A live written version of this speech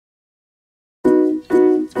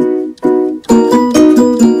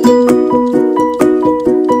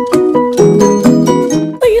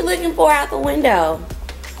out the window.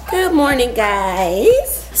 Good morning,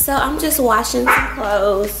 guys. So I'm just washing some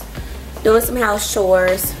clothes, doing some house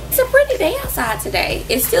chores. It's a pretty day outside today.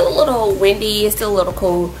 It's still a little windy, it's still a little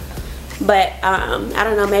cool. But I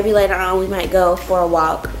don't know, maybe later on we might go for a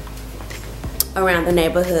walk around the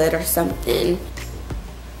neighborhood or something.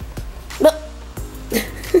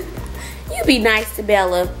 You be nice to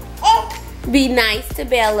Bella. Be nice to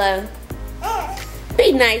Bella.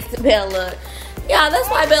 Be nice to Bella. Y'all, that's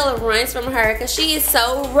why Bella runs from her, because she is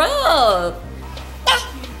so rough.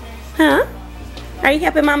 Huh? Are you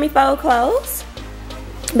helping mommy fold clothes?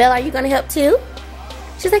 Bella, are you gonna help too?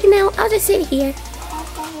 She's like, no, I'll just sit here.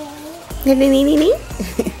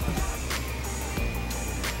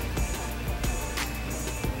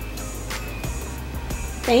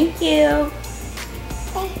 Thank you.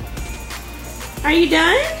 Are you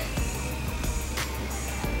done?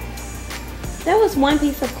 That was one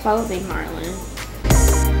piece of clothing, Harlan.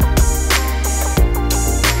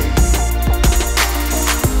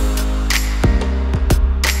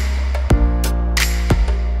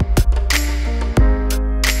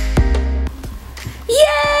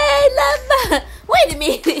 Yay, love. Wait a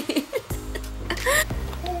minute.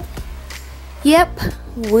 Yep,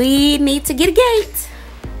 we need to get a gate.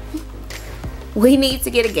 We need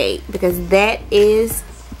to get a gate because that is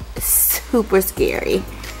super scary.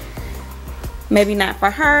 Maybe not for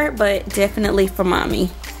her, but definitely for mommy.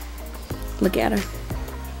 Look at her.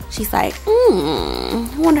 She's like,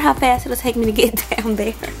 I wonder how fast it'll take me to get down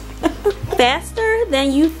there. Faster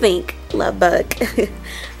than you think, love bug.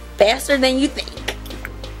 Faster than you think.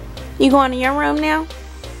 You going to your room now?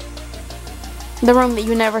 The room that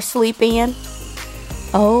you never sleep in?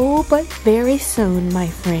 Oh, but very soon, my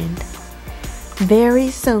friend. Very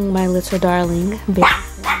soon, my little darling. Very soon.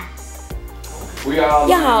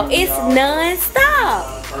 Y'all, it's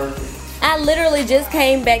non-stop. I literally just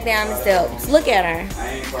came back down the steps. Look at her.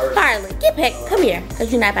 Harley, get back. Come here.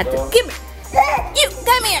 Because you're not about to. Give me. You,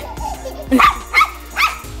 come here.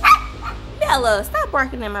 Bella, stop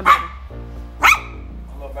barking at my baby.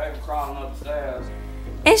 Little baby crawling up the stairs.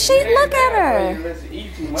 And she, look at her.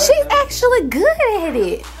 She's actually good at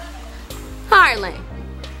it. Harlan.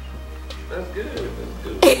 That's good.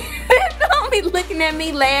 That's good. Don't be looking at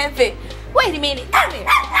me laughing. Wait a minute. Come here.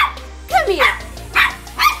 Come here. Come here.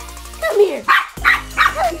 Come here.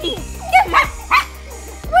 Come here.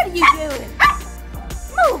 What are you doing?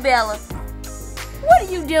 Move, Bella. What are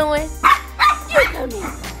you doing? You come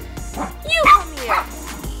here. You come here.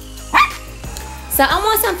 So I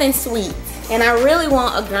want something sweet. And I really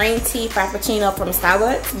want a green tea frappuccino from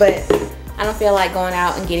Starbucks. But I don't feel like going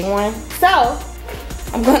out and getting one. So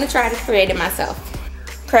I'm going to try to create it myself.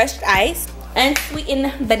 Crushed ice.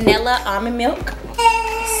 Unsweetened vanilla almond milk.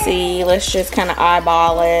 See, let's just kind of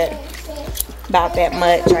eyeball it. About that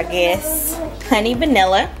much, I guess. Honey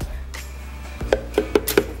vanilla.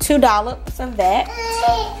 2 dollops of that.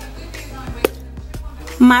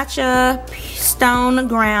 Matcha stone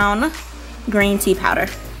ground green tea powder.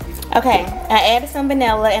 Okay, I added some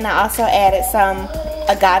vanilla and I also added some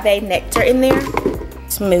agave nectar in there.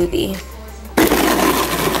 Smoothie.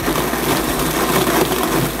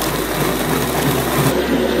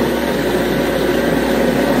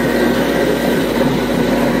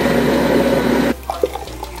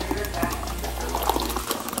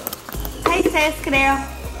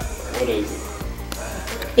 What is it?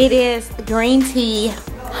 It is green tea,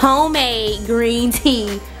 homemade green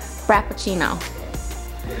tea frappuccino.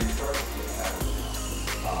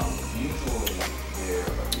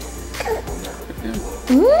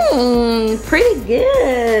 Pretty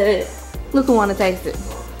good. Look who wants to taste it.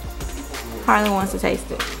 Harlan wants to taste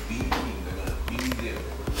it.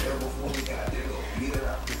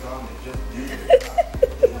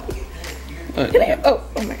 Oh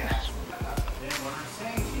my gosh.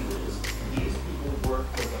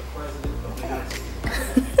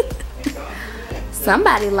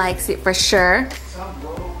 Somebody likes it for sure.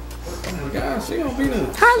 Oh my gosh, she gonna be there.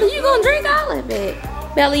 Harley, you gonna drink all of it.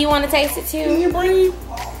 Bella, you wanna taste it too? Can you breathe?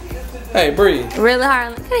 Hey, breathe. Really,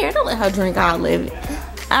 Harley? Come here, don't let her drink all of it.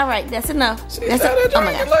 All right, that's enough. That's it. Oh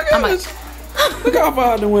my gosh. Look at this. Look how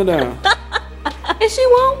far the went down. And she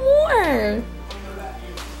want more.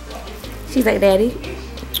 She's like, Daddy.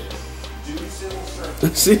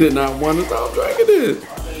 She did not want to stop drinking this.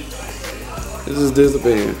 This is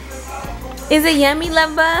disappearing. Is it yummy,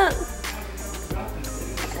 love bug?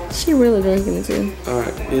 She really drinking it too.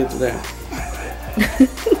 Alright, into that.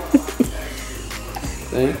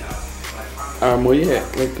 Thank you. Alright, where you at?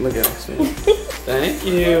 Look at us. Thank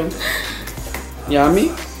you.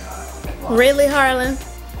 Yummy? Really, Harlan?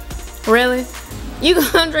 Really? You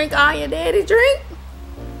gonna drink all your daddy drink?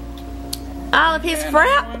 All of his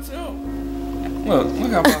frap?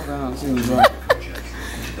 Look how far down she was right.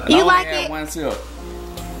 You like it? One sip.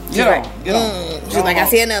 Get on. She's like, I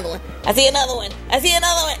see another one. I see another one. I see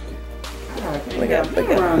another one.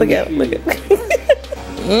 Look at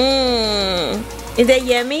Is that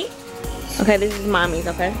yummy? Okay, this is mommy's,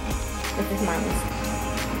 okay? This is mommy's.